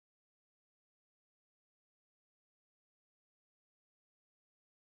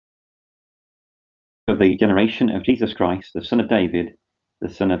of the generation of Jesus Christ, the son of David, the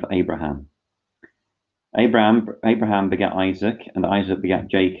son of Abraham. Abraham begat Isaac, and Isaac begat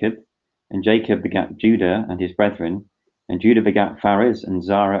Jacob, and Jacob begat Judah and his brethren, and Judah begat Pharez and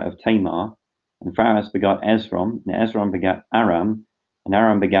Zara of Tamar, and Pharez begat Ezron, and Ezron begat Aram, and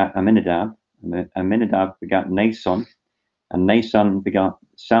Aram begat Aminadab, and Aminadab begat Nason, and Nason begat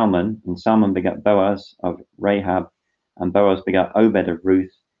Salmon, and Salmon begat Boaz of Rahab, and Boaz begat Obed of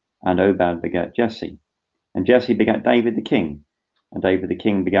Ruth, and Obed begat Jesse. And Jesse begat David the king, and David the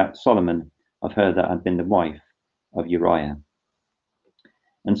king begat Solomon of her that had been the wife of Uriah.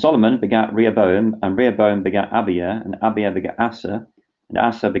 And Solomon begat Rehoboam, and Rehoboam begat Abiah, and Abiah begat Asa, and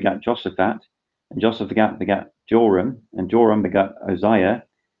Asa begat Joshaphat, and Joshaphat begat Joram, and Joram begat Uzziah,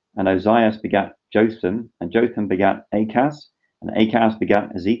 and Uzziah begat Jotham, and Jotham begat Achaz, and Achaz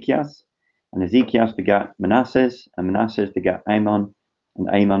begat Ezekias, and Ezekias begat Manasseh, and Manasseh begat Amon, and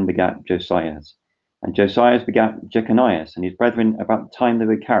Amon begat Josias. And Josias begat Jeconias and his brethren about the time they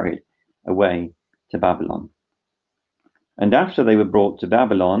were carried away to Babylon. And after they were brought to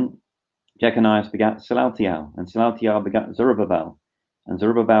Babylon, Jeconias begat Salatiel, and Salatiel begat Zerubbabel, and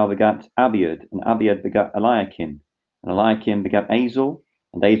Zerubbabel begat Abiud, and Abiud begat Eliakim, and Eliakim begat Azor,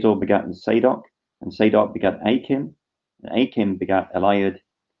 and Azor begat Sadok, and Sadok begat Achim, and Achim begat Eliud,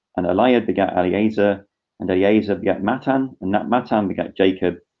 and Eliud begat Eleazar, and Eleazar begat Matan, and Matan begat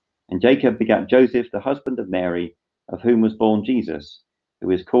Jacob, and Jacob begat Joseph, the husband of Mary, of whom was born Jesus,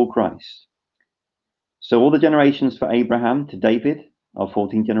 who is called Christ. So all the generations for Abraham to David are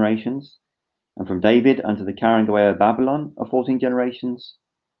 14 generations, and from David unto the carrying away of Babylon are 14 generations,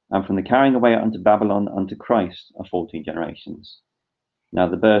 and from the carrying away unto Babylon unto Christ are 14 generations. Now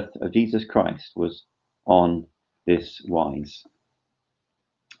the birth of Jesus Christ was on this wise.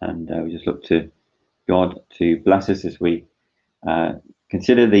 And we just look to God to bless us as we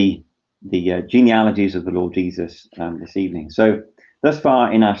consider the genealogies of the Lord Jesus this evening. So thus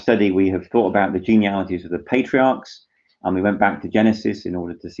far in our study, we have thought about the genealogies of the patriarchs, and we went back to Genesis in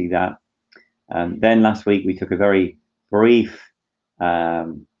order to see that. Then last week, we took a very brief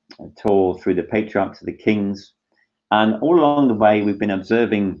tour through the patriarchs of the kings. And all along the way, we've been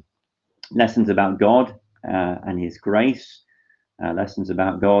observing lessons about God and his grace, lessons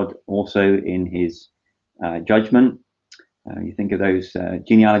about God also in his judgment. You think of those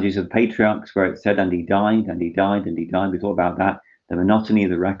genealogies of the patriarchs where it said, and he died, and he died, and he died. We thought about that, the monotony of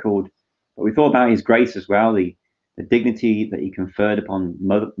the record. But we thought about his grace as well, the dignity that he conferred upon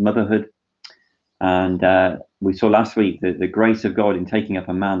motherhood. And we saw last week the grace of God in taking up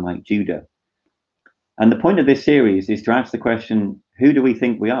a man like Judah. And the point of this series is to ask the question, who do we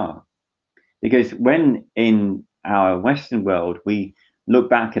think we are? Because when in our Western world, we look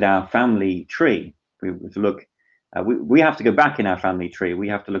back at our family tree, we have to go back in our family tree. We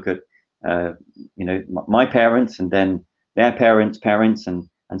have to look at, my parents and then their parents' parents and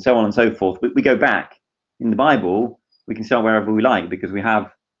so on and so forth. We go back. In the Bible, we can start wherever we like because we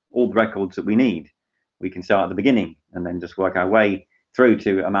have all the records that we need. We can start at the beginning and then just work our way through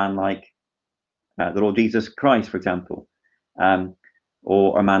to a man like the Lord Jesus Christ, for example,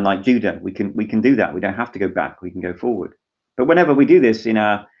 or a man like Judah. We can do that. We don't have to go back. We can go forward. But whenever we do this in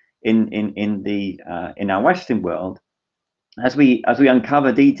our Western world, as we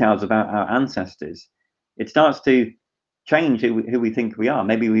uncover details about our ancestors, it starts to change who we think we are.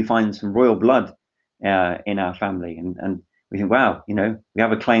 Maybe we find some royal blood in our family, and we think, wow, we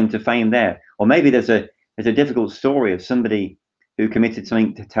have a claim to fame there. Or maybe there's a difficult story of somebody who committed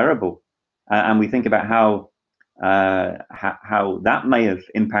something terrible, and we think about how that may have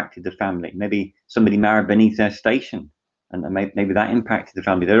impacted the family. Maybe somebody married beneath their station, and maybe that impacted the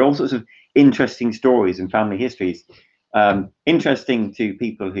family. There are all sorts of interesting stories in family histories, interesting to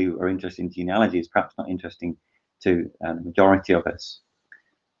people who are interested in genealogies, perhaps not interesting to the majority of us.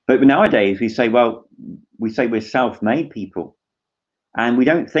 But nowadays we say we're self-made people, and we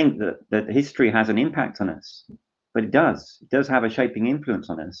don't think that history has an impact on us, but it does. It does have a shaping influence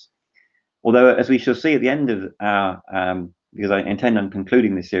on us. Although, as we shall see at the end of our, because I intend on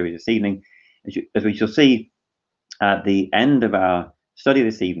concluding this series this evening, as we shall see at the end of our study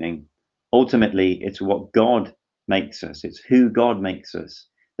this evening, ultimately it's what God makes us. It's who God makes us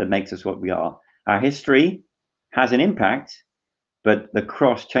that makes us what we are. Our history has an impact, but the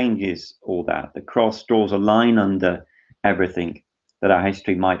cross changes all that. The cross draws a line under everything that our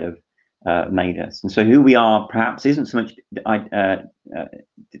history might have made us. And so who we are perhaps isn't so much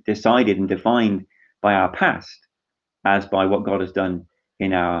decided and defined by our past as by what God has done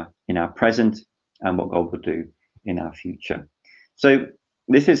in our present and what God will do in our future. So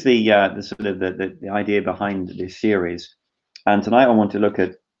this is the sort of the idea behind this series. And tonight I want to look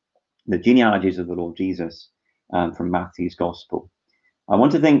at the genealogies of the Lord Jesus from Matthew's Gospel. I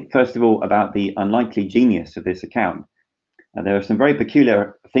want to think, first of all, about the unlikely genius of this account. There are some very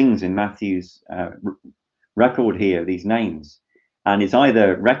peculiar things in Matthew's record here, these names. And it's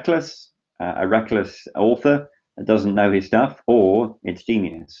either reckless, a reckless author that doesn't know his stuff, or it's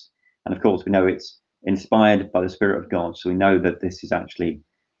genius. And of course, we know it's inspired by the Spirit of God. So we know that this is actually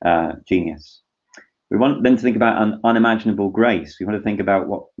genius. We want then to think about an unimaginable grace. We want to think about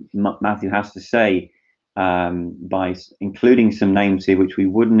what Matthew has to say by including some names here which we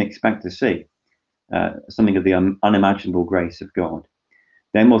wouldn't expect to see. Something of the unimaginable grace of God.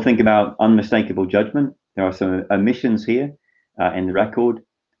 Then we'll think about unmistakable judgment. There are some omissions here in the record,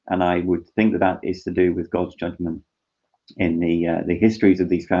 and I would think that that is to do with God's judgment in the histories of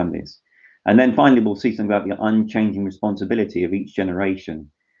these families. And then finally, we'll see something about the unchanging responsibility of each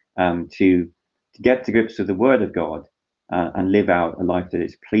generation to get to grips with the Word of God and live out a life that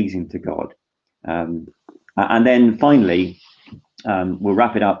is pleasing to God. And then finally, we'll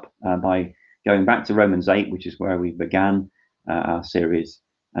wrap it up by going back to Romans 8, which is where we began our series,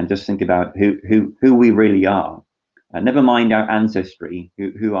 and just think about who we really are. Never mind our ancestry.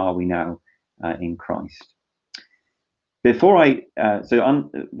 Who are we now in Christ? Before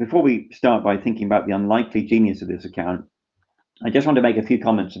we start by thinking about the unlikely genius of this account, I just want to make a few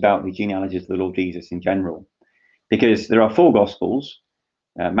comments about the genealogies of the Lord Jesus in general, because there are 4 Gospels,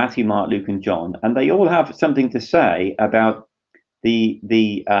 Matthew, Mark, Luke, and John, and they all have something to say about the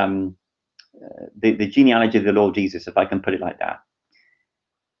genealogy of the Lord Jesus, if I can put it like that.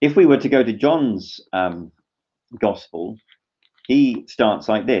 If we were to go to John's Gospel, he starts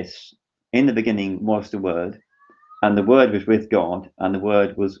like this: in the beginning was the Word, and the Word was with God, and the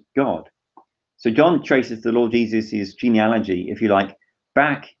Word was God. So John traces the Lord Jesus' genealogy, if you like,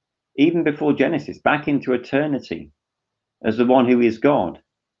 back, even before Genesis, back into eternity as the one who is God.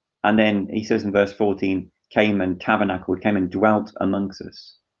 And then he says in verse 14, came and tabernacled, came and dwelt amongst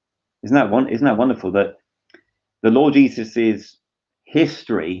us. Isn't that wonderful that the Lord Jesus'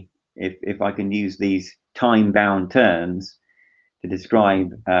 history, if I can use these time-bound terms to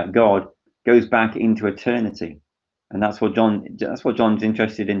describe God, goes back into eternity. And that's what John's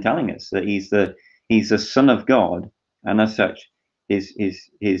interested in telling us, that he's the Son of God, and as such, his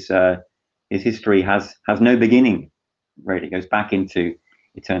history has no beginning. Really, it goes back into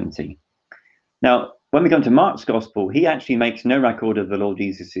eternity. Now, when we come to Mark's Gospel, he actually makes no record of the Lord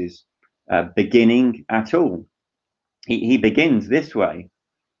Jesus's beginning at all. He begins this way.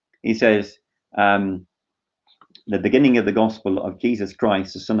 He says, the beginning of the Gospel of Jesus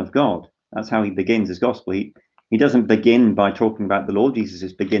Christ, the Son of God. That's how he begins his Gospel. He doesn't begin by talking about the Lord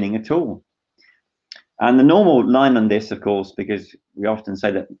Jesus' beginning at all. And the normal line on this, of course, because we often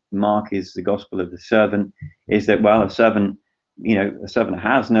say that Mark is the Gospel of the servant, is that, well, a servant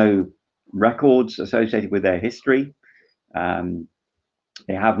has no records associated with their history.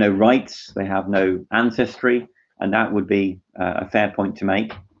 They have no rights, they have no ancestry, and that would be a fair point to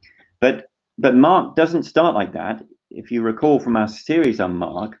make. But Mark doesn't start like that. If you recall from our series on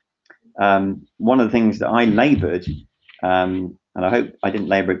Mark, one of the things that I labored, and I hope I didn't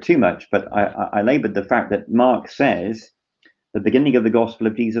labor it too much, but I labored the fact that Mark says the beginning of the gospel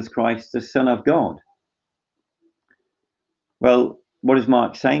of Jesus Christ, the Son of God. Well, what is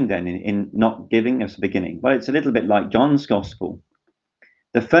Mark saying then in not giving us a beginning? Well, it's a little bit like John's gospel.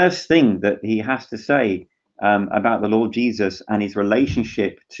 The first thing that he has to say about the Lord Jesus and his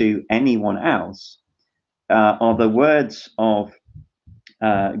relationship to anyone else are the words of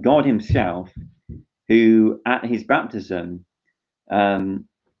God himself, who at his baptism said,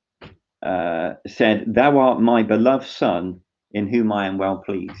 "Thou art my beloved Son, in whom I am well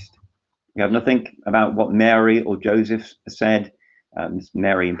pleased." We have nothing about what Mary or Joseph said,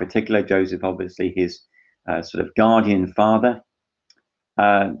 Mary in particular, Joseph obviously his sort of guardian father.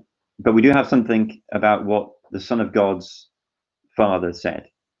 But we do have something about what the Son of God's Father said,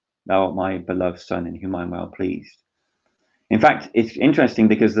 "Thou art my beloved Son, in whom I am well pleased." In fact, it's interesting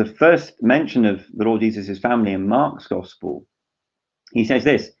because the first mention of the Lord Jesus' family in Mark's Gospel, he says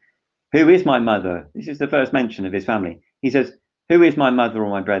this: "Who is my mother?" This is the first mention of his family. He says, "Who is my mother or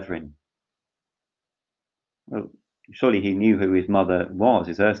my brethren?" Well, surely he knew who his mother was,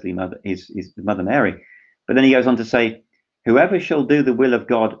 his earthly mother, his mother Mary. But then he goes on to say, "Whoever shall do the will of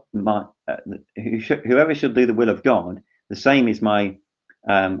God, whoever shall do the will of God, the same is my,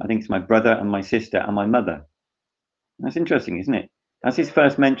 I think it's my brother and my sister and my mother." That's interesting, isn't it? That's his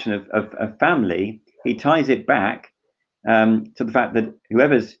first mention of family. He ties it back to the fact that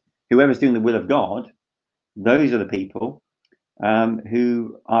whoever's doing the will of God, those are the people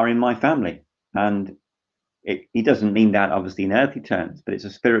who are in my family. And he doesn't mean that obviously in earthly terms, but it's a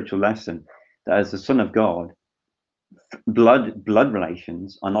spiritual lesson that as the Son of God, blood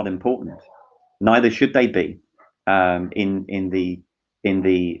relations are not important. Neither should they be in the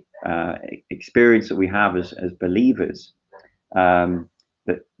experience that we have as believers. The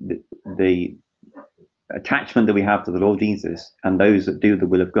attachment that we have to the Lord Jesus and those that do the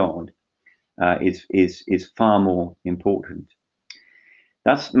will of God is far more important.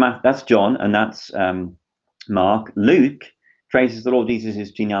 That's John, and that's Mark. Luke traces the Lord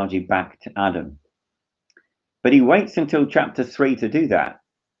Jesus' genealogy back to Adam, but he waits until chapter 3 to do that.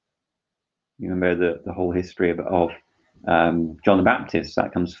 You remember the whole history of John the Baptist,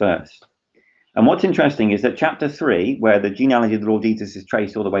 that comes first. And what's interesting is that chapter 3, where the genealogy of the Lord Jesus is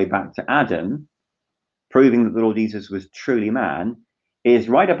traced all the way back to Adam, proving that the Lord Jesus was truly man, is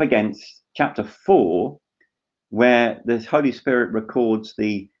right up against chapter 4, where the Holy Spirit records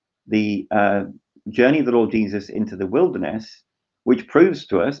the journey of the Lord Jesus into the wilderness, which proves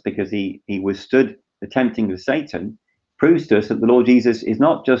to us, because he withstood the tempting of Satan, proves to us that the Lord Jesus is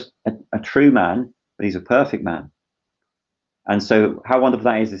not just a true man, but he's a perfect man. And so how wonderful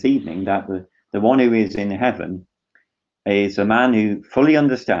that is this evening, that the one who is in heaven is a man who fully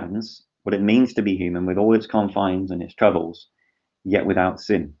understands what it means to be human, with all its confines and its troubles, yet without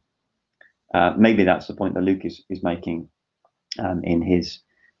sin. Maybe that's the point that Luke is making in his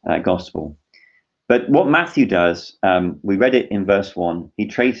gospel. But what Matthew does, we read it in verse 1, he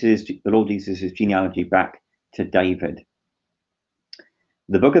traces the Lord Jesus' genealogy back to David.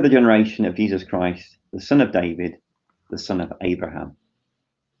 The book of the generation of Jesus Christ, the son of David, the son of Abraham.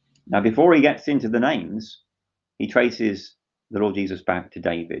 Now, before he gets into the names, he traces the Lord Jesus back to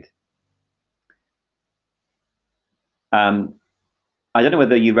David. I don't know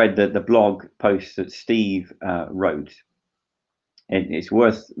whether you read the blog post that Steve wrote. It's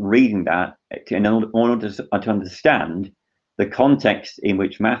worth reading that in order to understand the context in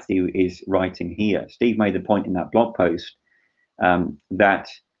which Matthew is writing here. Steve made the point in that blog post that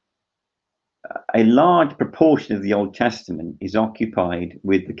a large proportion of the Old Testament is occupied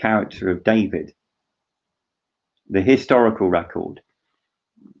with the character of David, the historical record,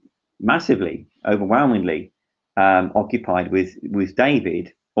 massively, overwhelmingly occupied with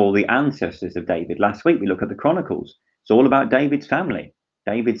David, or the ancestors of David. Last week we looked at the Chronicles. It's all about David's family,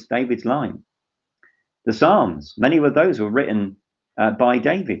 David's line. The Psalms, many of those were written by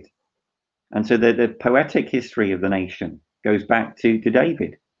David. And so the poetic history of the nation goes back to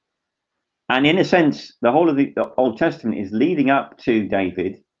David. And in a sense, the whole of the Old Testament is leading up to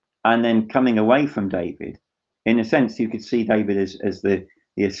David and then coming away from David. In a sense, you could see David as the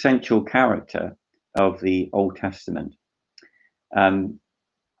essential character of the Old Testament.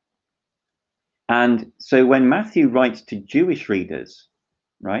 And so when Matthew writes to Jewish readers,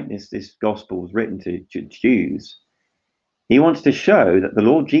 right, this gospel is written to Jews, he wants to show that the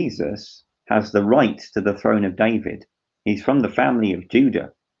Lord Jesus has the right to the throne of David. He's from the family of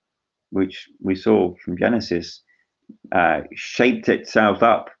Judah, which we saw from Genesis shaped itself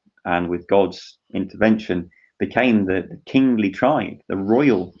up, and with God's intervention became the kingly tribe, the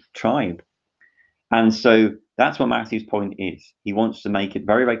royal tribe. And so that's what Matthew's point is. He wants to make it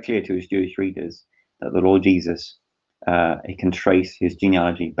very, very clear to his Jewish readers that the Lord Jesus, he can trace his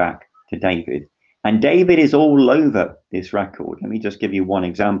genealogy back to David. And David is all over this record. Let me just give you one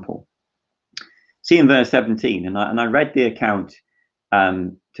example. See in verse 17, and I read the account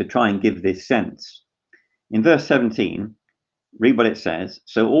to try and give this sense. In verse 17, read what it says.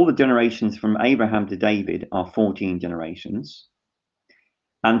 So all the generations from Abraham to David are 14 generations.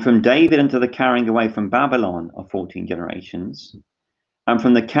 And from David unto the carrying away from Babylon are 14 generations. And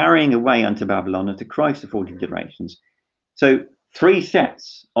from the carrying away unto Babylon unto Christ are 14 generations. So 3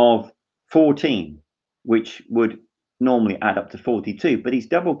 sets of 14, which would normally add up to 42, but he's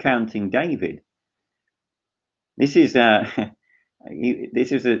double counting David. This is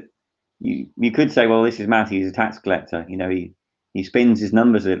you could say, well, this is Matthew, he's a tax collector. You know, he spins his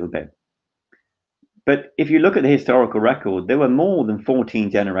numbers a little bit. But if you look at the historical record, there were more than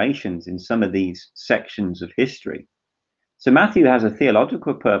 14 generations in some of these sections of history. So Matthew has a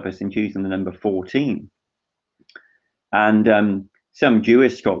theological purpose in choosing the number 14. And some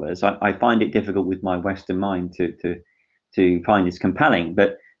Jewish scholars, I find it difficult with my Western mind to find this compelling,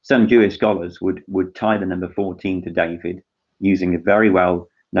 but some Jewish scholars would tie the number 14 to David, using a very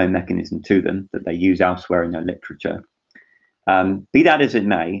well-known mechanism to them that they use elsewhere in their literature. Be that as it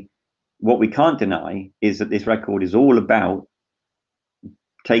may, what we can't deny is that this record is all about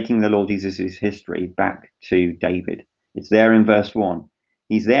taking the Lord Jesus' history back to David. It's there in verse 1.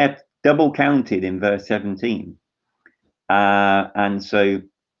 He's there double counted in verse 17. And so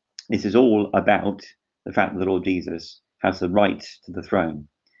this is all about the fact that the Lord Jesus has the right to the throne.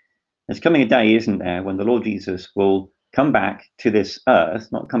 There's coming a day, isn't there, when the Lord Jesus will come back to this earth,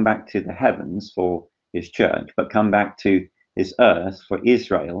 not come back to the heavens for his church, but come back to this earth for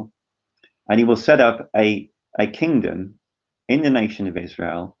Israel, and he will set up a kingdom in the nation of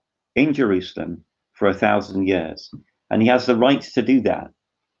Israel, in Jerusalem, for 1,000 years. And he has the right to do that.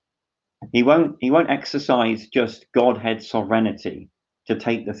 He won't exercise just Godhead sovereignty to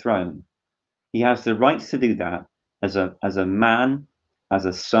take the throne. He has the right to do that as a man, as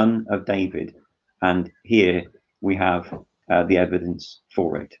a son of David. And here we have the evidence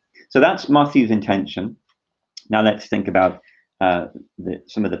for it. So that's Matthew's intention. Now let's think about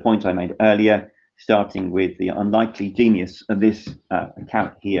some of the points I made earlier, starting with the unlikely genius of this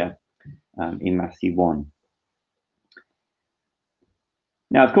account here in Matthew 1.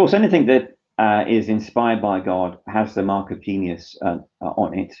 Now, of course, anything that is inspired by God has the mark of genius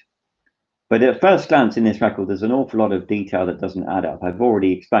on it. But at first glance in this record, there's an awful lot of detail that doesn't add up. I've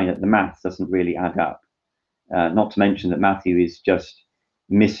already explained that the math doesn't really add up. Not to mention that Matthew is just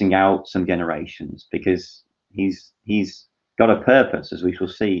missing out some generations, because he's got a purpose, as we shall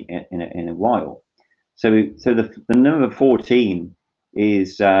see in a while. So the number 14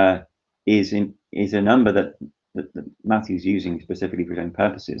 is a number that Matthew's using specifically for his own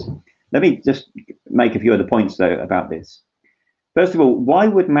purposes. Let me just make a few other points though about this. First of all, why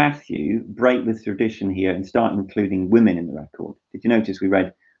would Matthew break with tradition here and start including women in the record? Did you notice we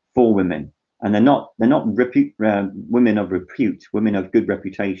read 4 women, and they're not women of repute, women of good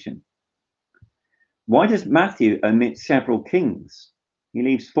reputation? Why does Matthew omit several kings? He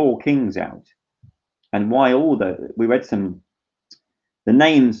leaves 4 kings out. And why we read some, the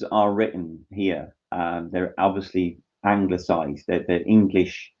names are written here. They're obviously anglicized, they're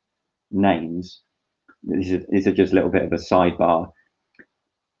English names. This is just a little bit of a sidebar.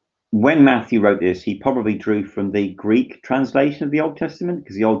 When Matthew wrote this, he probably drew from the Greek translation of the Old Testament,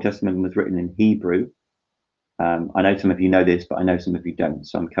 because the Old Testament was written in Hebrew. I know some of you know this, but I know some of you don't,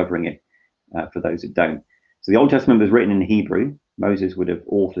 so I'm covering it for those that don't. So the Old Testament was written in Hebrew. Moses would have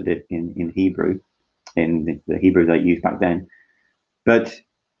authored it in Hebrew, in the Hebrew they used back then. But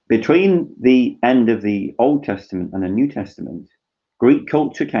between the end of the Old Testament and the New Testament, Greek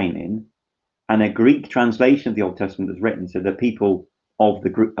culture came in, and a Greek translation of the Old Testament was written so that people of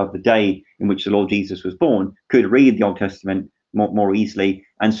the day in which the Lord Jesus was born could read the Old Testament more easily,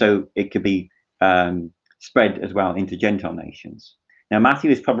 and so it could be spread as well into Gentile nations. Now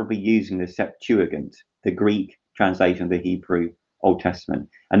Matthew is probably using the Septuagint, the Greek translation of the Hebrew Old Testament,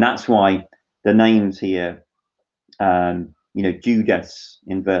 and that's why the names here, Judas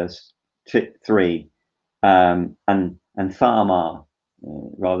in verse 3, and Thamar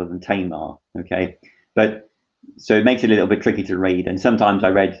rather than Tamar. Okay, but so it makes it a little bit tricky to read. And sometimes I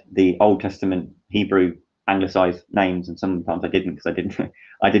read the Old Testament Hebrew anglicized names, and sometimes I didn't, because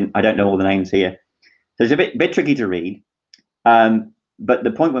I don't know all the names here. So it's a bit tricky to read. But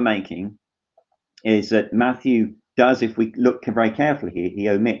the point we're making is that Matthew does, if we look very carefully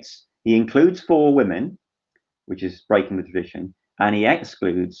here, he includes 4 women, which is breaking the tradition, and he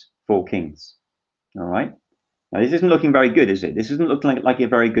excludes 4 kings. All right. Now this isn't looking very good, is it? This isn't looking like a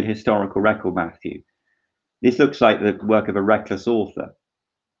very good historical record, Matthew. This looks like the work of a reckless author.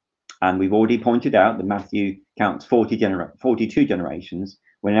 And we've already pointed out that Matthew counts 42 generations,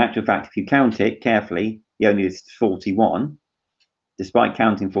 when in actual fact, if you count it carefully, he only lists 41, despite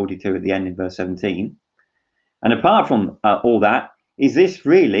counting 42 at the end in verse 17. And apart from all that, is this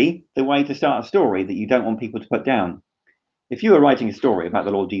really the way to start a story that you don't want people to put down? If you were writing a story about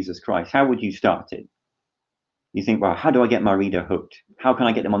the Lord Jesus Christ, how would you start it? You think, well, how do I get my reader hooked? How can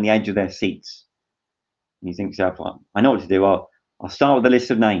I get them on the edge of their seats? And you think to yourself, well, I know what to do. I'll start with a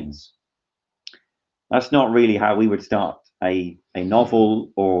list of names. That's not really how we would start a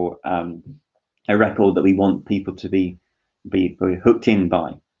novel or a record that we want people to be hooked in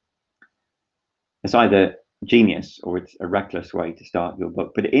by. It's either genius or it's a reckless way to start your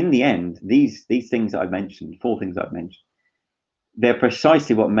book. But in the end, these things that I've mentioned, 4 things I've mentioned, they're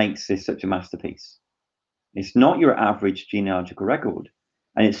precisely what makes this such a masterpiece. It's not your average genealogical record,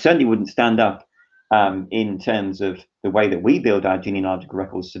 and it certainly wouldn't stand up in terms of the way that we build our genealogical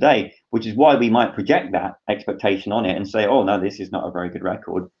records today, which is why we might project that expectation on it and say, oh no, this is not a very good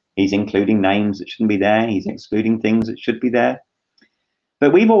record. He's including names that shouldn't be there. He's excluding things that should be there.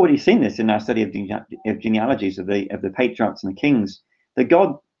 But we've already seen this in our study of genealogies of the patriarchs and the kings, that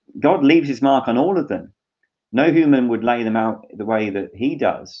God leaves his mark on all of them. No human would lay them out the way that he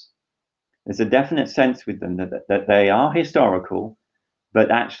does. There's a definite sense with them that they are historical,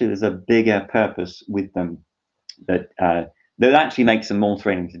 but actually there's a bigger purpose with them that actually makes them more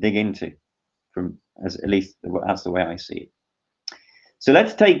thrilling to dig into from as at least that's the way I see it. So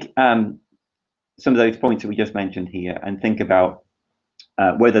let's take some of those points that we just mentioned here and think about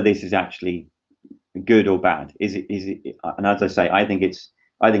whether this is actually good or bad. Is it? And as I say, I think it's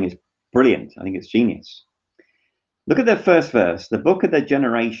brilliant. I think it's genius. Look at the first verse, the book of the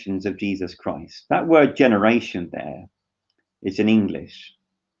generations of Jesus Christ. That word generation there is in English,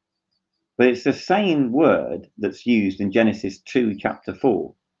 but it's the same word that's used in Genesis 2, chapter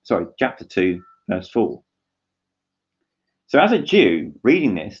 2, verse 4. So as a Jew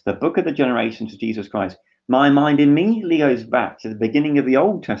reading this, the book of the generations of Jesus Christ, my mind immediately goes back to the beginning of the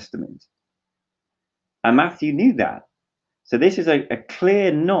Old Testament. And Matthew knew that. So this is a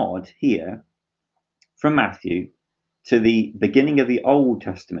clear nod here from Matthew to the beginning of the Old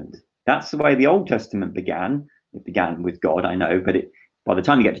Testament. That's the way the Old Testament began. It began with God, I know, but by the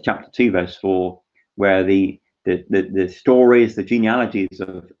time you get to chapter 2, verse 4, where the stories, the genealogies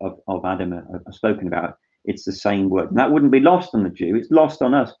of Adam are spoken about, it's the same word. And that wouldn't be lost on the Jew. It's lost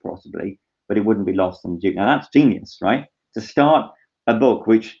on us, possibly, but it wouldn't be lost on the Jew. Now, that's genius, right? To start a book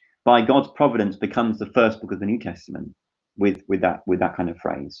which, by God's providence, becomes the first book of the New Testament with that kind of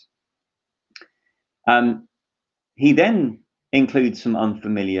phrase. He then includes some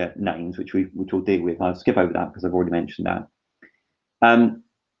unfamiliar names, which we'll deal with. I'll skip over that because I've already mentioned that. And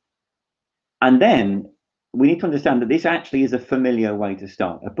then we need to understand that this actually is a familiar way to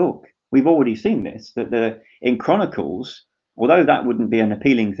start a book. We've already seen this, that in Chronicles, although that wouldn't be an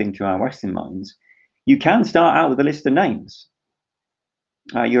appealing thing to our Western minds, you can start out with a list of names.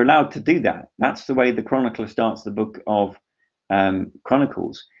 You're allowed to do that. That's the way the chronicler starts the book of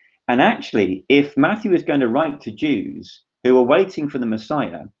Chronicles. And actually, if Matthew is going to write to Jews who are waiting for the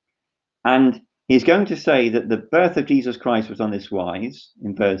Messiah, and he's going to say that the birth of Jesus Christ was on this wise,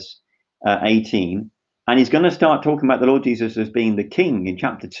 in verse 18, and he's going to start talking about the Lord Jesus as being the king in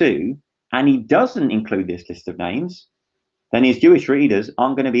chapter 2, and he doesn't include this list of names, then his Jewish readers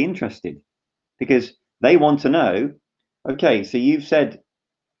aren't going to be interested, because they want to know, okay, so you've said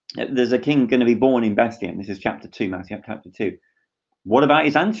there's a king going to be born in Bethlehem. This is chapter 2, Matthew chapter 2. What about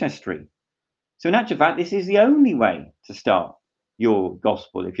his ancestry? So in actual fact, this is the only way to start your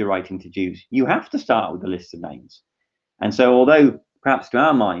gospel if you're writing to Jews. You have to start with a list of names. And so although perhaps to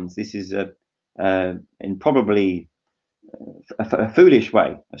our minds this is probably a foolish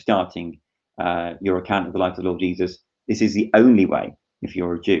way of starting your account of the life of the Lord Jesus, this is the only way if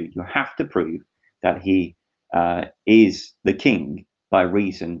you're a Jew. You have to prove that he is the king by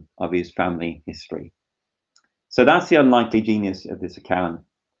reason of his family history. So that's the unlikely genius of this account.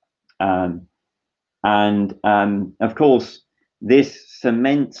 Of course, this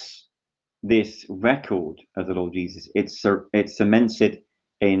cements this record of the Lord Jesus. It cements it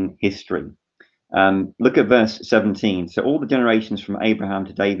in history. Look at verse 17. So all the generations from Abraham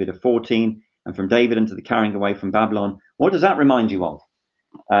to David are 14, and from David unto the carrying away from Babylon. What does that remind you of?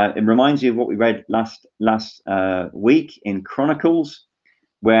 It reminds you of what we read last week in Chronicles,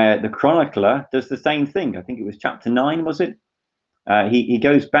 where the chronicler does the same thing. I think it was chapter 9, was it? He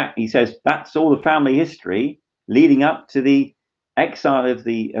goes back. He says that's all the family history leading up to the exile of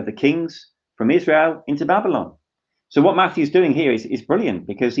the kings from Israel into Babylon. So what Matthew's doing here is brilliant,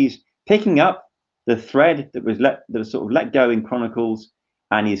 because he's picking up the thread that was sort of let go in Chronicles,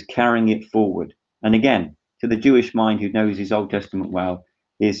 and he's carrying it forward. And again, to the Jewish mind who knows his Old Testament well,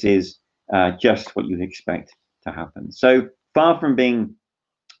 this is just what you'd expect to happen. So far from being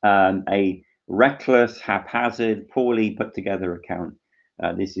a reckless, haphazard, poorly put together account,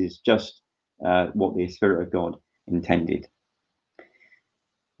 this is just what the Spirit of God intended.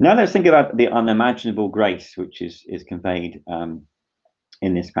 Now let's think about the unimaginable grace which is conveyed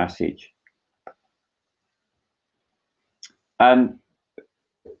in this passage.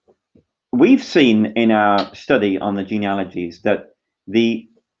 We've seen in our study on the genealogies that the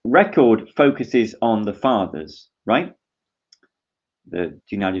record focuses on the fathers, right? The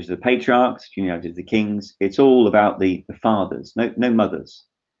genealogies of the patriarchs, genealogies of the kings. It's all about the fathers, no mothers.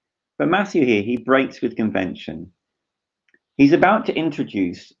 But Matthew here, he breaks with convention. He's about to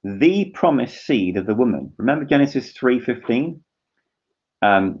introduce the promised seed of the woman. Remember Genesis 3:15?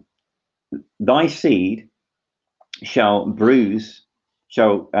 Thy seed shall bruise,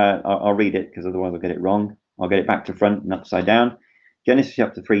 I'll read it because otherwise I'll get it wrong. I'll get it back to front and upside down. Genesis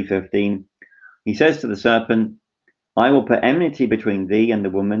chapter 3:15. He says to the serpent, I will put enmity between thee and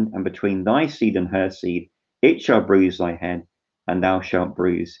the woman, and between thy seed and her seed. It shall bruise thy head, and thou shalt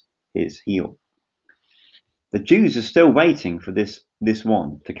bruise his heel. The Jews are still waiting for this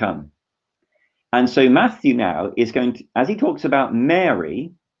one to come. And so Matthew now is going to, as he talks about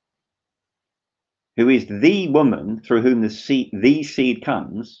Mary, who is the woman through whom the seed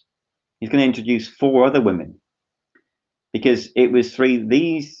comes, He's going to introduce 4 other women, because it was through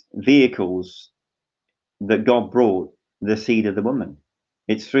these vehicles that God brought the seed of the woman.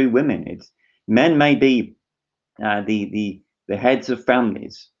 It's through women. It's men may be the heads of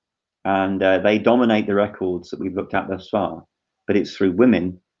families, and they dominate the records that we've looked at thus far. But it's through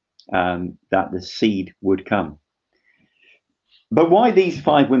women that the seed would come. But why these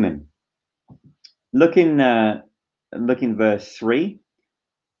 5 women? Look in verse 3.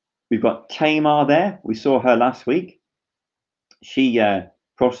 We've got Tamar there. We saw her last week. She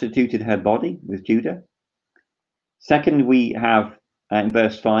prostituted her body with Judah. Second, we have in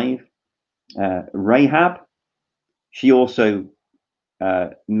verse 5 Rahab. She also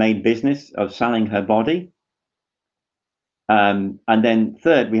made business of selling her body. And then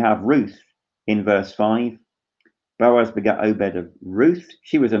third, we have Ruth in verse 5. Boaz begat Obed of Ruth.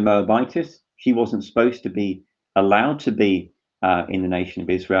 She was a Moabitess. She wasn't supposed to be allowed to be in the nation of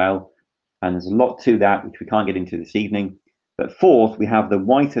Israel. And there's a lot to that, which we can't get into this evening. But fourth, we have the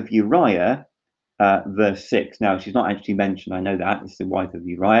wife of Uriah, verse 6. Now, she's not actually mentioned. I know that. It's the wife of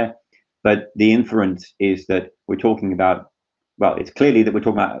Uriah. But the inference is that we're talking about, well, it's clearly that we're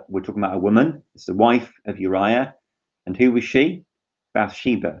talking about a woman. It's the wife of Uriah. And who was she?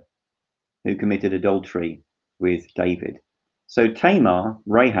 Bathsheba, who committed adultery with David. So Tamar,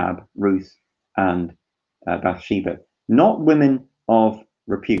 Rahab, Ruth, and Bathsheba, not women of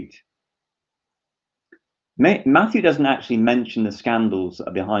repute. Matthew doesn't actually mention the scandals that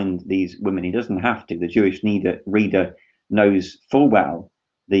are behind these women. He doesn't have to. The Jewish reader knows full well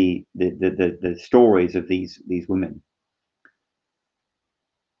the stories of these women.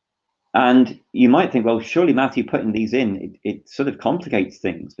 And you might think, well, surely Matthew putting these in, it sort of complicates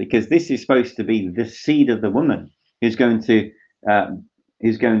things, because this is supposed to be the seed of the woman who's going to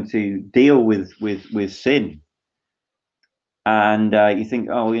deal with sin. And you think,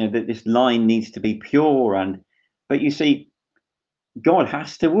 oh, that this line needs to be pure, but you see, God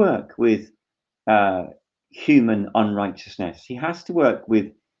has to work with human unrighteousness. He has to work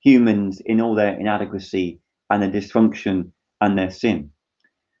with humans in all their inadequacy and their dysfunction and their sin.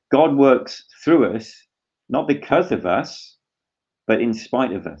 God works through us, not because of us, but in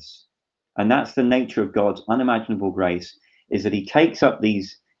spite of us. And that's the nature of God's unimaginable grace, is that he takes up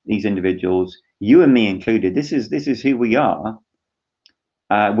these individuals, you and me included. This is who we are.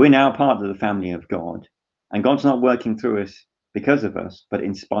 We're now part of the family of God, and God's not working through us because of us, but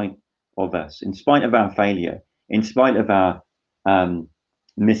in spite of us, in spite of our failure, in spite of our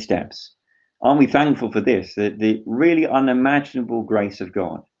missteps. Aren't we thankful for this, the really unimaginable grace of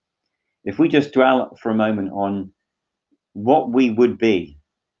God? If we just dwell for a moment on what we would be,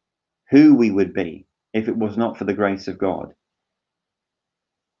 who we would be, if it was not for the grace of God,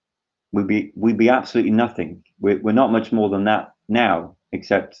 we'd be absolutely nothing. We're not much more than that now,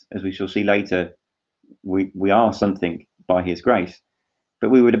 except, as we shall see later, we are something by his grace,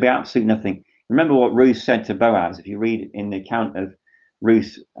 but we would be absolutely nothing. Remember what Ruth said to Boaz. If you read in the account of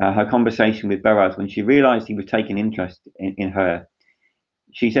Ruth, her conversation with Boaz, when she realized he was taking interest in her,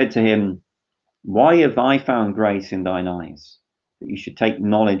 she said to him, "Why have I found grace in thine eyes, that you should take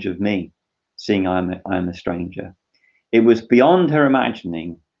knowledge of me, seeing I am a stranger?" It was beyond her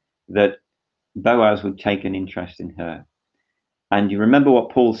imagining that Boaz would take an interest in her. And you remember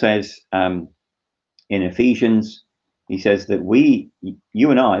what Paul says in Ephesians. He says that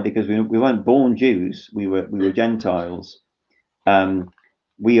you and I, because we weren't born Jews, we were Gentiles.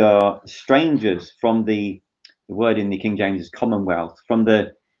 We are strangers from the word in the King James is commonwealth, from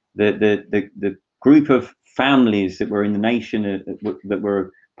the group of families that were in the nation that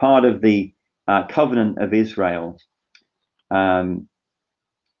were part of the covenant of Israel.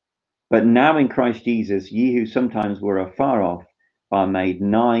 But now in Christ Jesus, ye who sometimes were afar off are made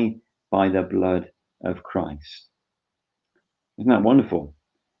nigh by the blood of Christ. Isn't that wonderful?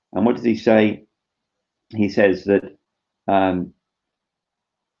 And what does he say? He says that,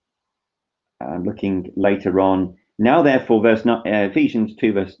 looking later on, now therefore, Ephesians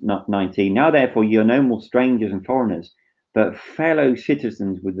 2 verse 19, now therefore you are no more strangers and foreigners, but fellow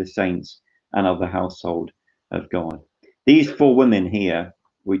citizens with the saints and of the household of God. These 4 women here,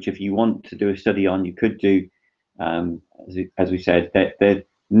 which if you want to do a study on, you could do, as we said, they're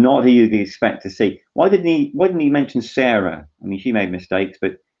not who you'd expect to see. Why didn't he mention Sarah? I mean, she made mistakes,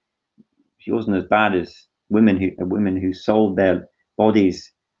 but she wasn't as bad as women who sold their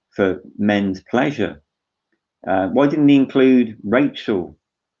bodies for men's pleasure. Why didn't he include Rachel,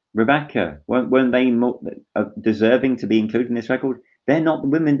 Rebecca? Weren't they more deserving to be included in this record? They're not the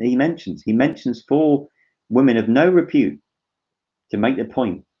women that he mentions. He mentions 4 women of no repute to make the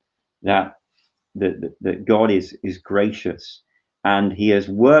point that God is gracious and he has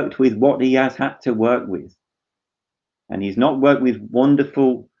worked with what he has had to work with. And he's not worked with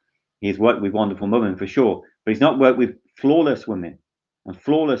he's worked with wonderful women for sure, but he's not worked with flawless women and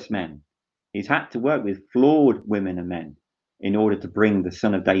flawless men. He's had to work with flawed women and men in order to bring the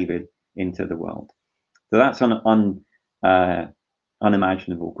Son of David into the world. So that's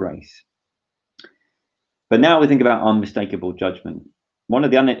unimaginable grace. But now we think about unmistakable judgment. One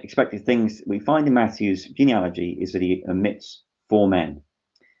of the unexpected things we find in Matthew's genealogy is that he omits 4 men.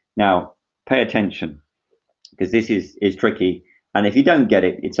 Now, pay attention, because this is tricky. And if you don't get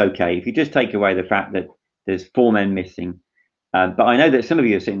it, it's okay. If you just take away the fact that there's 4 men missing. But I know that some of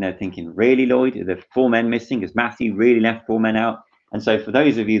you are sitting there thinking, really, Lloyd, are there 4 men missing? Has Matthew really left 4 men out? And so for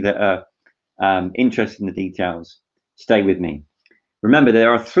those of you that are interested in the details, stay with me. Remember,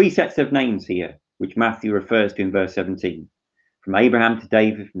 there are 3 sets of names here, which Matthew refers to in verse 17. From Abraham to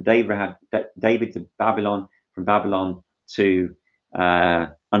David, from David to Babylon, from Babylon to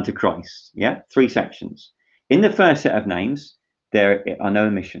unto Christ. Yeah, 3 sections. In the first set of names, there are no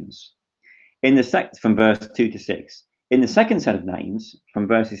omissions. In the from verse 2 to 6. In the second set of names, from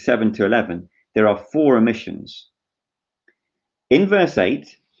verses 7 to 11, there are 4 omissions. In verse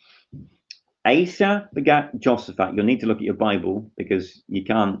 8, Asa begat Josaphat. You'll need to look at your Bible because you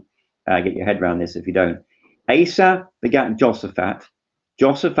can't get your head around this if you don't. Asa begat Josaphat.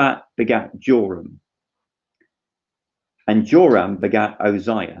 Josaphat begat Joram. And Joram begat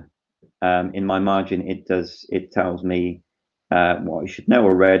Uzziah. In my margin, it tells me what I should know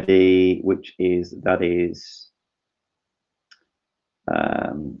already, which is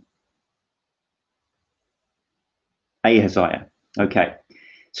Ahaziah. Okay,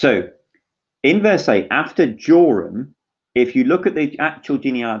 so in verse 8, after Joram, if you look at the actual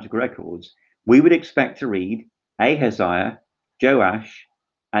genealogical records, we would expect to read Ahaziah, Joash,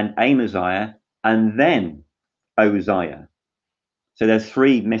 and Amaziah, and then Uzziah. So there's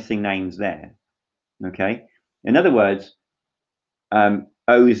 3 missing names there. Okay, in other words,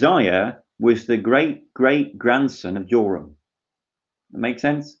 Uzziah was the great grandson of Joram. That makes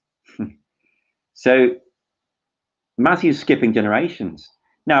sense? So Matthew's skipping generations.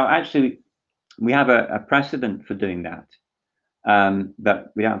 Now, actually, we have a precedent for doing that,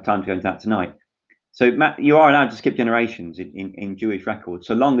 but we don't have time to go into that tonight. So you are allowed to skip generations in Jewish records,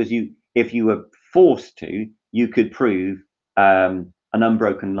 so long as if you were forced to, you could prove an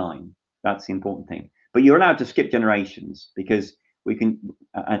unbroken line. That's the important thing. But you're allowed to skip generations because we can,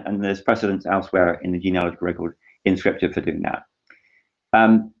 and there's precedents elsewhere in the genealogical record in Scripture for doing that.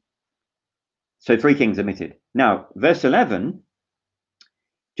 So 3 kings omitted. Now, verse 11,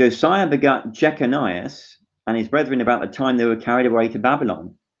 Josiah begat Jeconias and his brethren about the time they were carried away to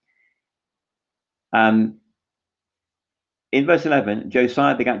Babylon. In verse 11,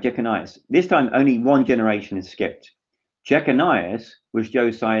 Josiah begat Jeconias. This time only 1 generation is skipped. Jeconias was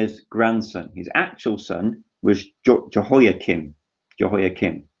Josiah's grandson. His actual son was Jehoiakim. All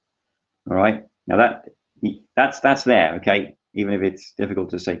right. Now that's there, okay, even if it's difficult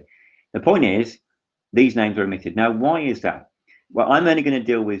to see. The point is, these names are omitted. Now, why is that? Well, I'm only going to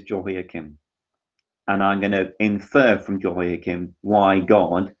deal with Jehoiakim, and I'm going to infer from Jehoiakim why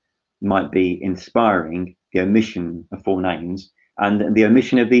God might be inspiring the omission of 4 names and the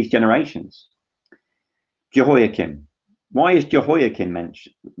omission of these generations. Jehoiakim. Why is Jehoiakim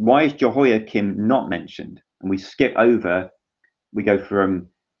mentioned? Why is Jehoiakim not mentioned? And we skip over. We go from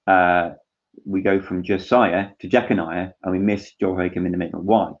Josiah to Jeconiah, and we miss Jehoiakim in the middle.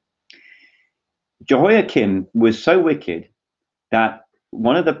 Why? Jehoiakim was so wicked that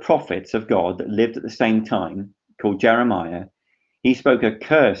one of the prophets of God that lived at the same time, called Jeremiah, he spoke a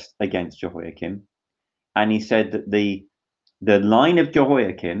curse against Jehoiakim, and he said that the line of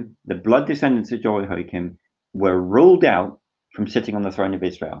Jehoiakim, the blood descendants of Jehoiakim, were ruled out from sitting on the throne of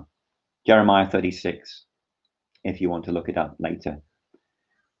Israel. Jeremiah 36, if you want to look it up later.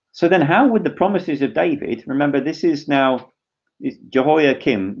 So then how would the promises of David, remember this is now,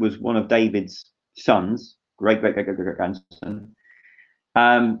 Jehoiakim was one of David's sons, great grandson.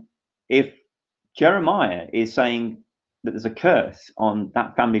 If Jeremiah is saying that there's a curse on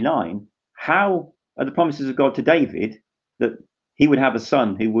that family line, how are the promises of God to David that he would have a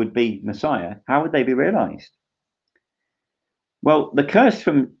son who would be Messiah, how would they be realized? Well, the curse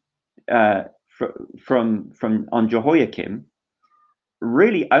from on Jehoiakim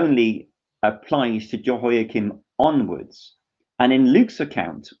really only applies to Jehoiakim onwards. And in Luke's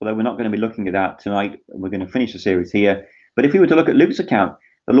account, although we're not going to be looking at that tonight, we're going to finish the series here. But if we were to look at Luke's account,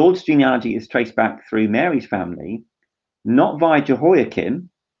 the Lord's genealogy is traced back through Mary's family, not via Jehoiakim,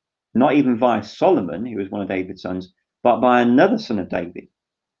 not even via Solomon, who was one of David's sons, but by another son of David.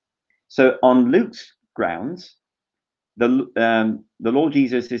 So on Luke's grounds, the Lord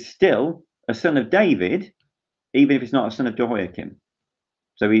Jesus is still a son of David, even if he's not a son of Jehoiakim.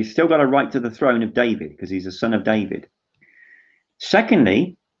 So he's still got a right to the throne of David because he's a son of David.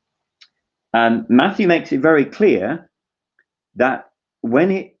 Secondly, Matthew makes it very clear that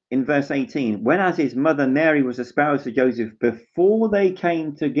in verse 18, when as his mother Mary was espoused to Joseph before they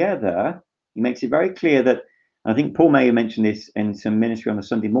came together, he makes it very clear that, I think Paul may have mentioned this in some ministry on a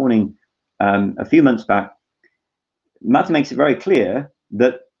Sunday morning a few months back. Matthew makes it very clear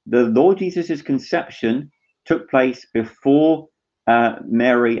that the Lord Jesus' conception took place before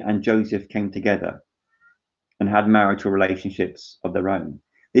Mary and Joseph came together and had marital relationships of their own.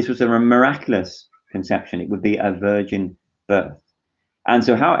 This was a miraculous conception. It would be a virgin birth. And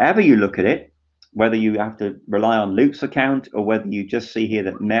so however you look at it, whether you have to rely on Luke's account or whether you just see here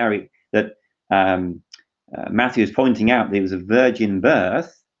that Matthew is pointing out that it was a virgin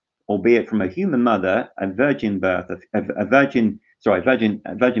birth, albeit from a human mother, a virgin birth, a virgin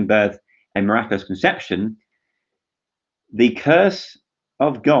birth, a miraculous conception. The curse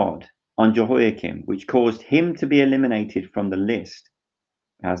of God on Jehoiakim, which caused him to be eliminated from the list,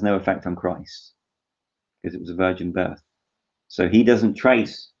 has no effect on Christ because it was a virgin birth. So he doesn't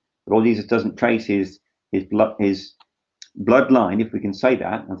trace, the Lord Jesus doesn't trace his bloodline, if we can say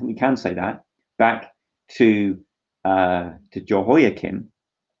that. I think we can say that, back to Jehoiakim.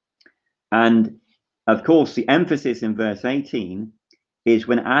 And of course, the emphasis in verse 18 is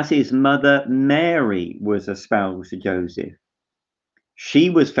when as his mother Mary was espoused to Joseph, she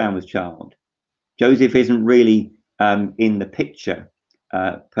was found with child. Joseph isn't really in the picture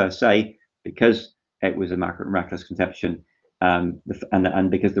per se, because it was a miraculous conception,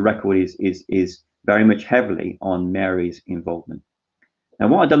 and because the record is very much heavily on Mary's involvement. Now,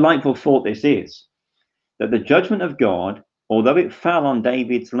 what a delightful thought this is, that the judgment of God, although it fell on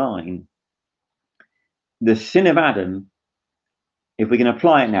David's line, the sin of Adam, if we can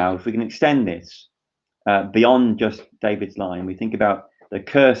apply it now, if we can extend this beyond just David's line, we think about the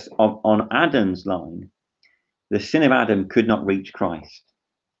curse on Adam's line, the sin of Adam could not reach Christ,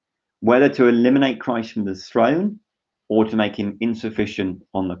 whether to eliminate Christ from the throne or to make him insufficient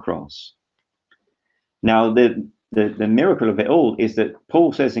on the cross. Now, the miracle of it all is that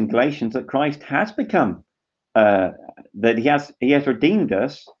Paul says in Galatians that Christ has become, that he has redeemed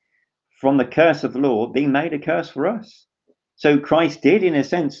us from the curse of the law, being made a curse for us. So Christ did, in a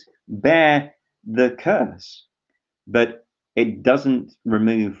sense, bear the curse, but it doesn't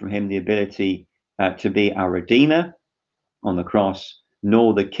remove from him the ability to be our Redeemer on the cross,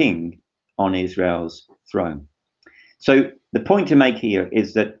 nor the King on Israel's throne. So the point to make here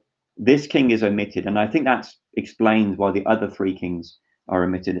is that this king is omitted, and I think that explains why the other three kings are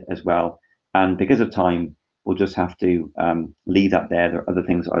omitted as well. And because of time, we'll just have to leave that there. There are other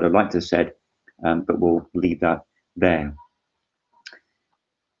things I'd have liked to have said, but we'll leave that there.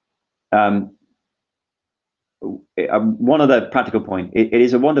 One other practical point, it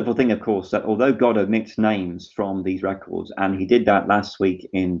is a wonderful thing, of course, that although God omits names from these records, and he did that last week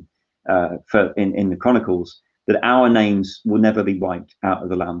in the Chronicles, that our names will never be wiped out of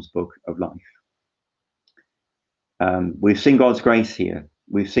the Lamb's Book of Life. We've seen God's grace here.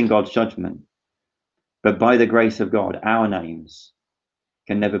 We've seen God's judgment. But by the grace of God, our names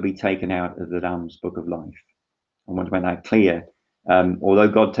can never be taken out of the Lamb's Book of Life. I want to make that clear. Although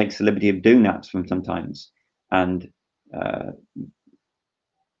God takes the liberty of doing that sometimes, and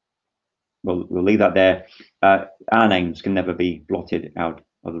we'll leave that there. Our names can never be blotted out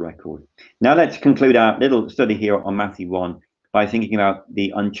of the record. Now let's conclude our little study here on Matthew 1 by thinking about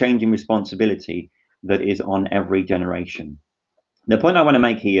the unchanging responsibility that is on every generation. The point I want to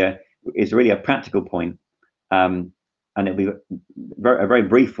make here is really a practical point, and it'll be a very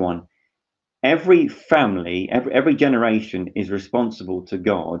brief one. Every family, every generation is responsible to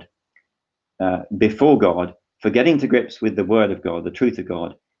God, before God, for getting to grips with the word of God, the truth of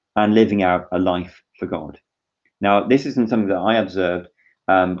God, and living out a life for God. Now, this isn't something that I observed.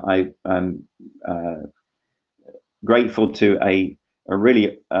 I'm grateful to a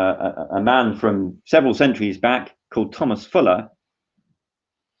man from several centuries back called Thomas Fuller,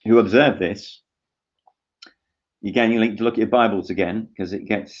 who observed this. Again, you need to look at your Bibles again, because it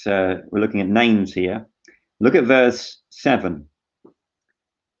gets, we're looking at names here. Look at verse 7.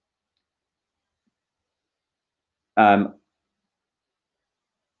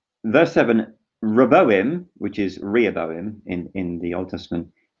 Verse 7, Rehoboam, which is Rehoboam in the Old Testament,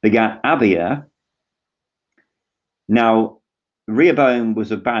 begat Abiah. Now, Rehoboam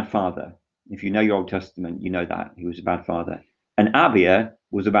was a bad father. If you know your Old Testament, you know that. He was a bad father. And Abiah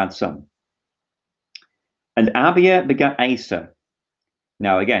was a bad son. And Abiah begat Asa.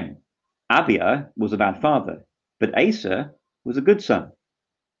 Now, again, Abiah was a bad father, but Asa was a good son.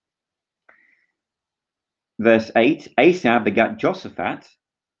 Verse 8, Asa begat Josaphat.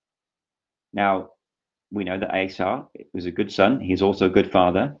 Now, we know that Asa was a good son. He's also a good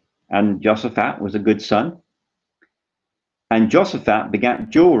father. And Josaphat was a good son. And Josaphat begat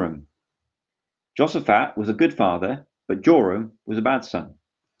Joram. Josaphat was a good father, but Joram was a bad son.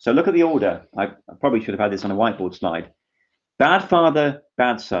 So look at the order. I probably should have had this on a whiteboard slide. Bad father,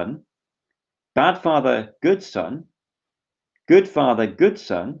 bad son. Bad father, good son. Good father, good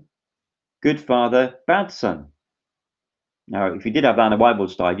son. Good father, bad son. Now, if you did have that on a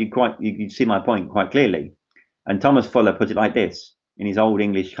whiteboard slide, you'd see my point quite clearly. And Thomas Fuller put it like this, in his old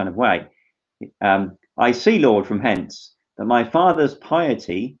English kind of way. I see, Lord, from hence, that my father's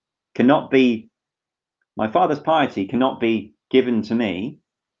piety cannot be given to me.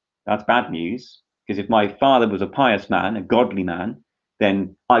 That's bad news, because if my father was a pious man, a godly man,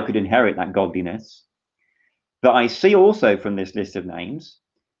 then I could inherit that godliness. But I see also from this list of names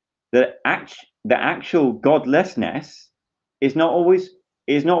that the actual godlessness is not always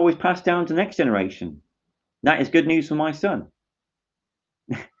passed down to the next generation. That is good news for my son.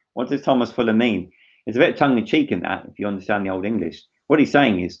 What does Thomas Fuller mean? It's a bit tongue-in-cheek in that, if you understand the Old English. What he's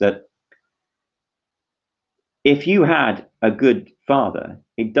saying is that if you had a good father,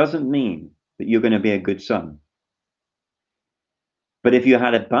 it doesn't mean that you're going to be a good son. But if you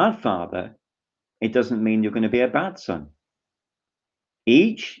had a bad father, it doesn't mean you're going to be a bad son.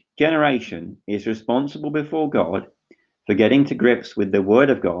 Each generation is responsible before God for getting to grips with the Word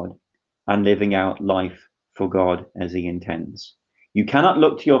of God and living out life for God as He intends. You cannot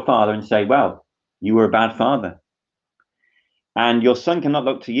look to your father and say, well, you were a bad father. And your son cannot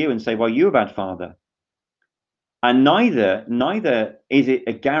look to you and say, well, you're a bad father. And neither is it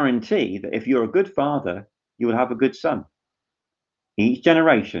a guarantee that if you're a good father, you will have a good son. Each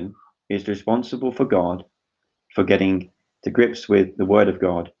generation is responsible for God for getting to grips with the Word of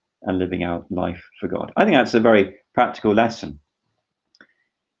God and living out life for God. I think that's a very practical lesson,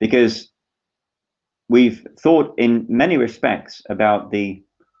 because we've thought in many respects about the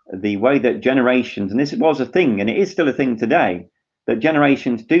way that generations, and this was a thing, and it is still a thing today, that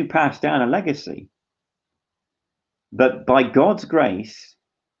generations do pass down a legacy. But by God's grace,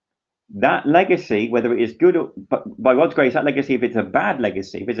 that legacy, whether it is good or, but by God's grace, that legacy, if it's a bad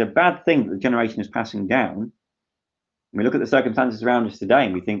legacy, if it's a bad thing that the generation is passing down, we look at the circumstances around us today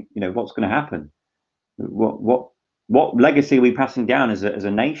and we think, what's going to happen? What legacy are we passing down as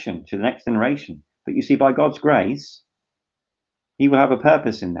a nation to the next generation? But you see, by God's grace, He will have a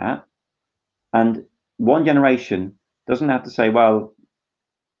purpose in that. And one generation doesn't have to say, well,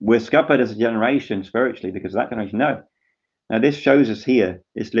 we're scuppered as a generation spiritually because of that generation. No. Now, this shows us here,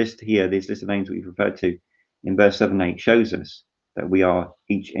 this list of names that we've referred to in verse 7 and 8 shows us that we are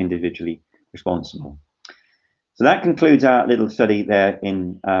each individually responsible. So that concludes our little study there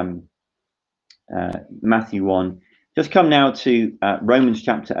in Matthew 1. Just come now to Romans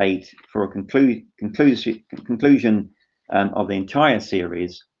chapter 8 for a conclusion of the entire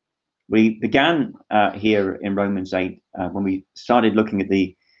series. We began here in Romans 8 when we started looking at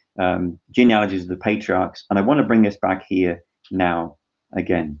the genealogies of the patriarchs, and I want to bring us back here now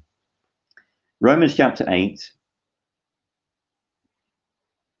again. Romans chapter 8.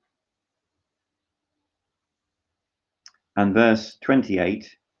 And verse 28.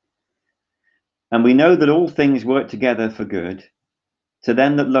 And we know that all things work together for good to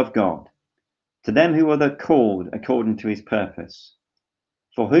them that love God, to them who are the called according to His purpose.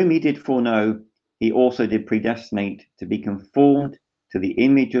 For whom He did foreknow, He also did predestinate to be conformed to the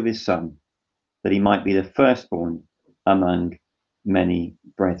image of His Son, that He might be the firstborn among many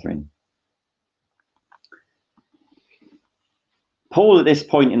brethren. Paul, at this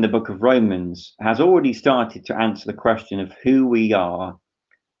point in the book of Romans, has already started to answer the question of who we are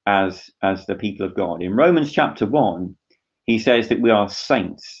as the people of God. In Romans chapter 1, he says that we are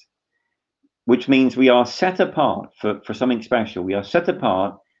saints, which means we are set apart for something special. We are set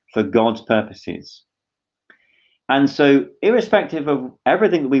apart for God's purposes. And so, irrespective of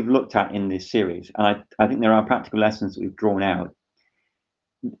everything that we've looked at in this series, and I think there are practical lessons that we've drawn out,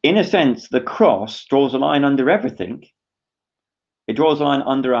 in a sense, the cross draws a line under everything. It draws a line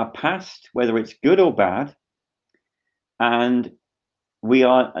under our past, whether it's good or bad, and we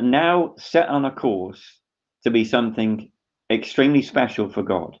are now set on a course to be something extremely special for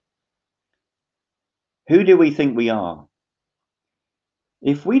God. Who do we think we are?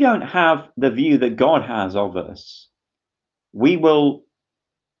 If we don't have the view that God has of us, we will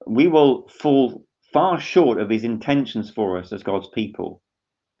fall far short of His intentions for us as God's people.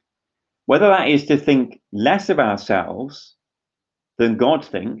 Whether that is to think less of ourselves than God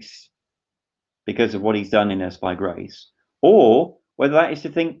thinks, because of what he's done in us by grace, or whether that is to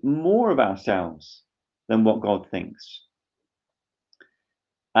think more of ourselves than what God thinks.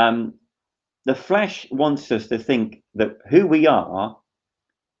 The flesh wants us to think that who we are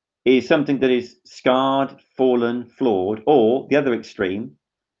is something that is scarred, fallen, flawed, or the other extreme,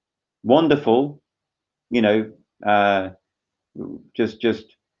 wonderful,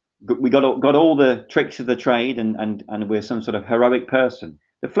 just we got all the tricks of the trade, and we're some sort of heroic person.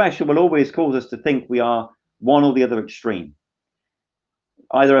 The flesh will always cause us to think we are one or the other extreme,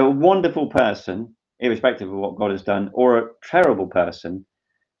 either a wonderful person, irrespective of what God has done, or a terrible person,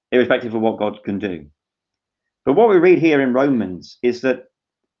 irrespective of what God can do. But what we read here in Romans is that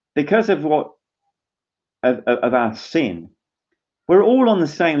because of of our sin, we're all on the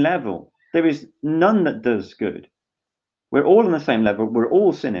same level. There is none that does good. We're all on the same level. We're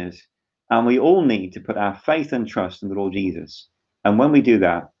all sinners, and we all need to put our faith and trust in the Lord Jesus. And when we do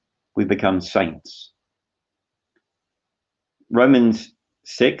that, we become saints. Romans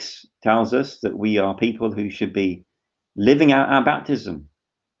 6 tells us that we are people who should be living out our baptism.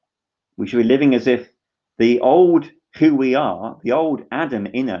 We should be living as if the old who we are, the old Adam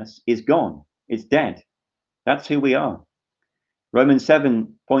in us, is gone. It's dead. That's who we are. Romans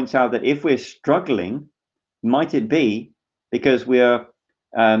 7 points out that if we're struggling, might it be because we are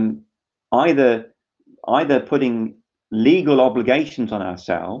either putting legal obligations on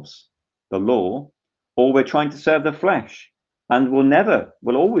ourselves, the law, or we're trying to serve the flesh. And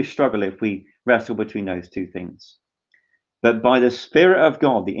we'll always struggle if we wrestle between those two things. But by the Spirit of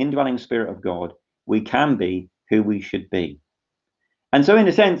God, the indwelling Spirit of God, we can be who we should be. And so in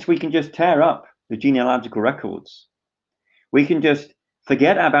a sense, we can just tear up the genealogical records. We can just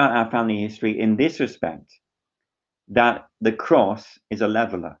forget about our family history in this respect, that the cross is a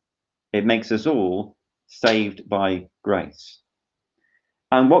leveler. It makes us all saved by grace.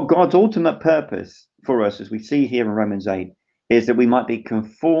 And what God's ultimate purpose for us, as we see here in Romans 8, is that we might be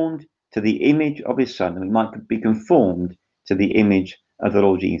conformed to the image of his Son, and we might be conformed to the image of the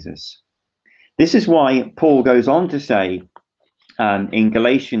Lord Jesus. This is why Paul goes on to say in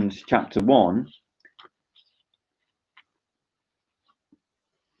Galatians chapter 1,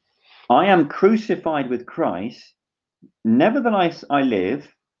 I am crucified with Christ, nevertheless I live.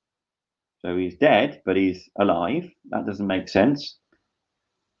 So he's dead, but he's alive. That doesn't make sense.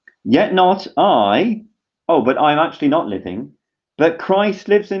 Yet not I. Oh, but I'm actually not living, but Christ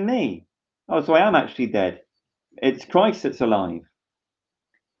lives in me. Oh, so I am actually dead. It's Christ that's alive.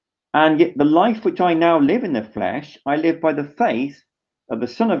 And yet the life which I now live in the flesh, I live by the faith of the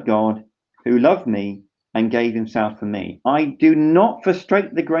Son of God who loved me and gave himself for me. I do not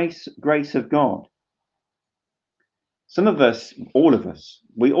frustrate the grace of God. Some of us, all of us,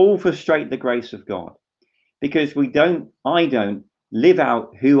 we all frustrate the grace of God because I don't live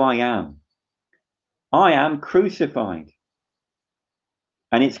out who I am. I am crucified.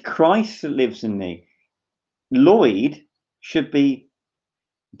 And it's Christ that lives in me. Lloyd should be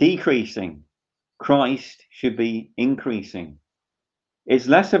decreasing. Christ should be increasing. It's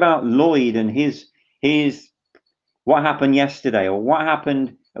less about Lloyd and his what happened yesterday, or what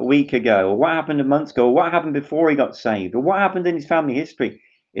happened a week ago, or what happened a month ago, or what happened before he got saved, or what happened in his family history.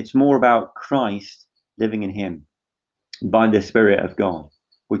 It's more about Christ living in him by the Spirit of God,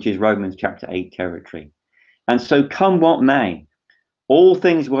 which is Romans chapter 8 territory. And so come what may, all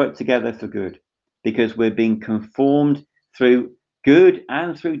things work together for good, because we're being conformed through good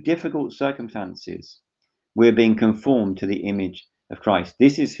and through difficult circumstances. We're being conformed to the image of Christ.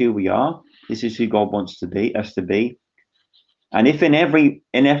 This is who we are. This is who God wants us to be. And if in every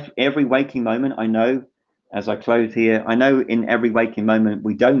waking moment, I know, as I close here, I know in every waking moment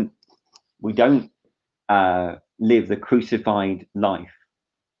we don't live the crucified life.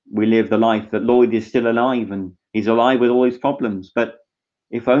 We live the life that Lloyd is still alive, and he's alive with all his problems. But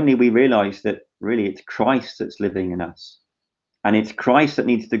if only we realize that really it's Christ that's living in us, and it's Christ that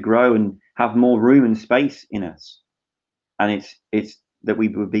needs to grow and have more room and space in us, and it's that we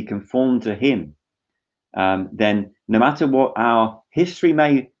would be conformed to him, then no matter what our history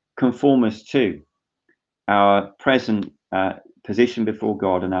may conform us to, our present position before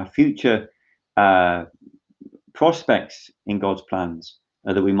God and our future prospects in God's plans,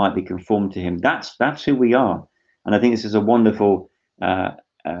 that we might be conformed to him. That's who we are. And I think this is a wonderful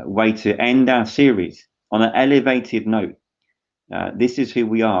way to end our series on an elevated note. This is who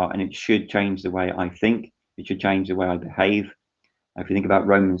we are, and it should change the way I think. It should change the way I behave. If you think about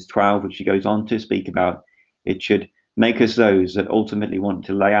Romans 12, which he goes on to speak about, it should make us those that ultimately want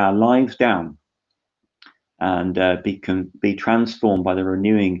to lay our lives down and be transformed by the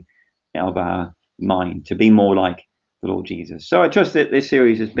renewing of our mind to be more like the Lord Jesus. So I trust that this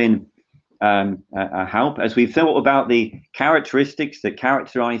series has been help as we've thought about the characteristics that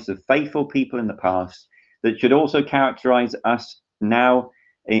characterize the faithful people in the past, that should also characterize us now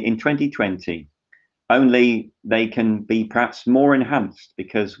in 2020. Only they can be perhaps more enhanced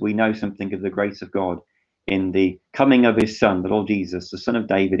because we know something of the grace of God in the coming of his Son, the Lord Jesus, the Son of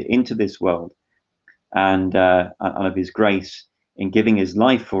David, into this world, and of his grace in giving his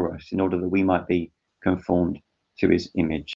life for us in order that we might be conformed to his image.